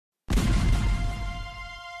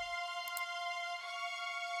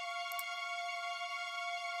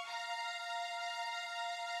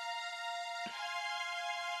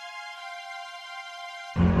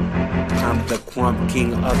I'm the Crump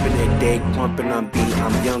King up in the day, crumping on beat.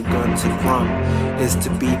 I'm young gun to crump. Is to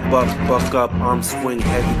be buck up, arm swing,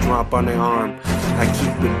 heavy drop on the arm. I keep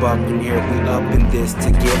it bucking here, we up in this to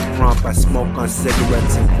get crump. I smoke on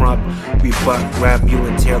cigarettes and crump. We butt grab you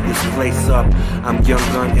and tear this place up. I'm young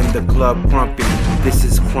gun in the club crumping. This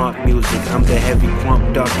is crump music, I'm the heavy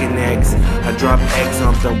crump ducking eggs. I drop eggs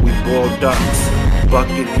on them, we boil ducks.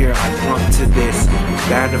 Bucket here, I crump to this.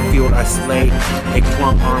 Battlefield, I slay. A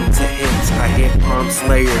crump arm to hits. I hit arm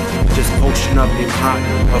slayer. Just potion up in hot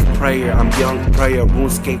of prayer. I'm young prayer.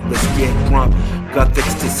 RuneScape, let's get crump.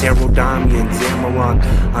 Gothics to Serodami and Zamorak.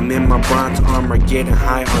 I'm in my bronze armor, getting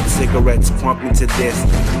high on cigarettes, crumping to this.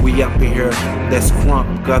 We up in here, let's crump.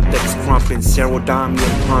 Gothics crumping, Serodami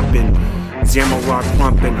and crumping. Zamorak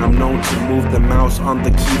crumping, I'm known to move the mouse on the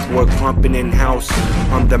keyboard, crumping in house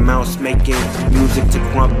on the mouse, making music to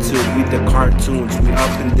crump to. We the cartoons, we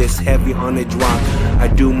up in this heavy on a drop. I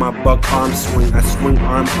do my buck arm swing, I swing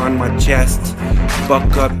arm on my chest.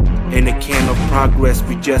 Buck up in a can of progress,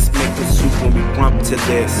 we just make the soup when we crump to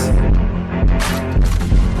this.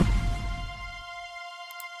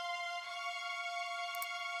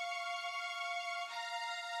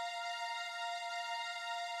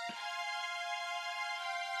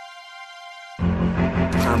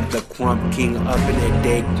 I'm the Crump King up in the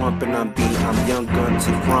day, crumping on beat. I'm young gun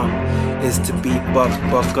to crump. Is to be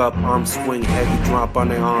buck up, arm swing, heavy drop on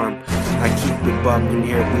the arm. I keep it bucking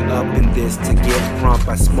here, we up in this to get crump.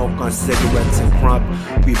 I smoke on cigarettes and crump.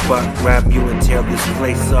 We butt grab you and tear this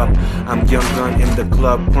place up. I'm young gun in the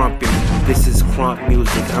club crumping. This is crump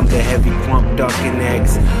music, I'm the heavy crump ducking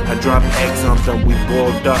eggs. I drop eggs on them, we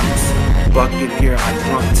boil ducks. Bucket here, I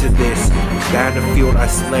crump to this. Battlefield, I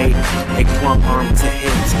slay. A crump arm to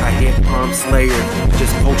hits. I hit arm slayer.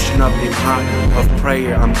 Just potion up in hot of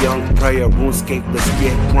prayer. I'm young prayer. RuneScape, let's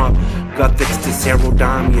get crump. Gothics to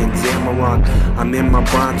Serodami and Zamorak. I'm in my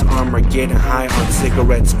bronze armor, getting high on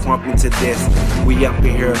cigarettes, crumping to this. We up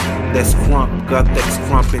in here, let's crump. Gothics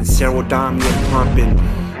crumping, Serodami and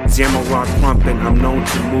crumping. Zamorak crumping, I'm known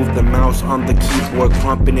to move the mouse on the keyboard,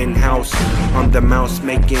 crumping in house on the mouse,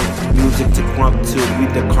 making music to crump to. We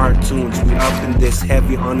the cartoons, we up in this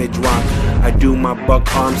heavy on a drop. I do my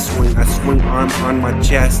buck arm swing, I swing arm on my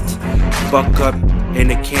chest. Buck up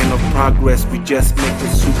in a can of progress, we just make the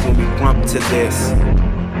soup when we crump to this.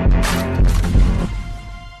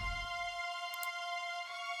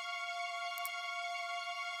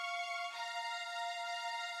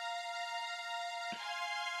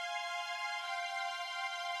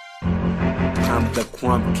 I'm the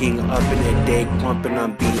Crump King up in the day, crumping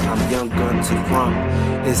on beat. I'm young gun to crump.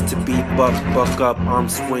 Is to be buck up, arm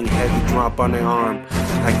swing, heavy drop on the arm.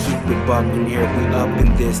 I keep it bucking here, we up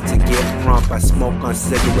in this to get crump. I smoke on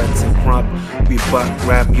cigarettes and crump. We butt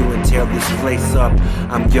grab you and tear this place up.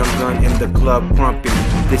 I'm young gun in the club crumping.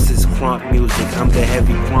 This is crump music, I'm the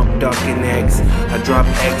heavy crump ducking eggs. I drop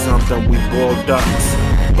eggs on them, we boil ducks.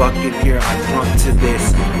 Bucket here, I crump to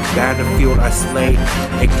this. Battlefield, I slay.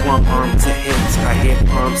 A crump arm to hits. I hit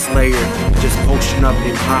arm slayer. Just potion up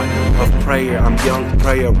in hot of prayer. I'm young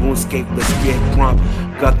prayer. RuneScape, let's get crump.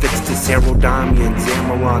 Gothics to Serodami and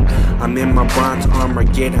Zamorak. I'm in my bronze armor,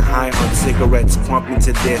 getting high on cigarettes, crumping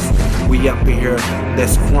to this. We up in here,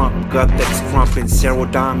 let's crump. Gothics crumping,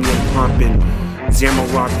 Serodami and crumping.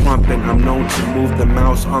 Zamorak crumping, I'm known to move the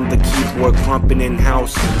mouse on the keyboard, crumping in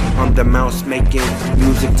house on the mouse, making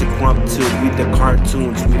music to crump to. We the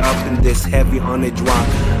cartoons, we up in this heavy on a drop.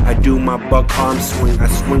 I do my buck arm swing, I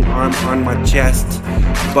swing arm on my chest.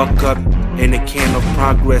 Buck up in a can of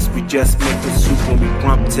progress, we just make the soup when we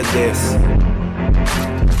crump to this.